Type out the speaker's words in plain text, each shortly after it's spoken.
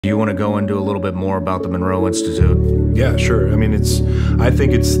Do you want to go into a little bit more about the Monroe Institute? Yeah, sure. I mean, I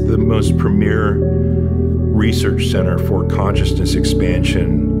think it's the most premier research center for consciousness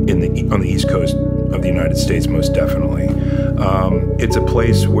expansion on the East Coast of the United States, most definitely. It's a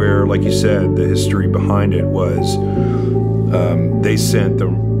place where, like you said, the history behind it was they sent the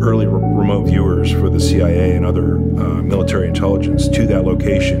early remote viewers for the CIA and other military intelligence to that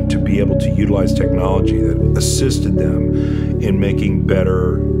location to be able to utilize technology that assisted them in making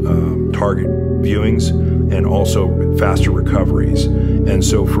better target viewings and also faster recoveries. And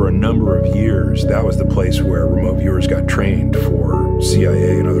so for a number of years, that was the place where remote viewers got trained for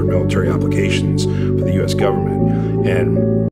CIA and other military applications for the US government. And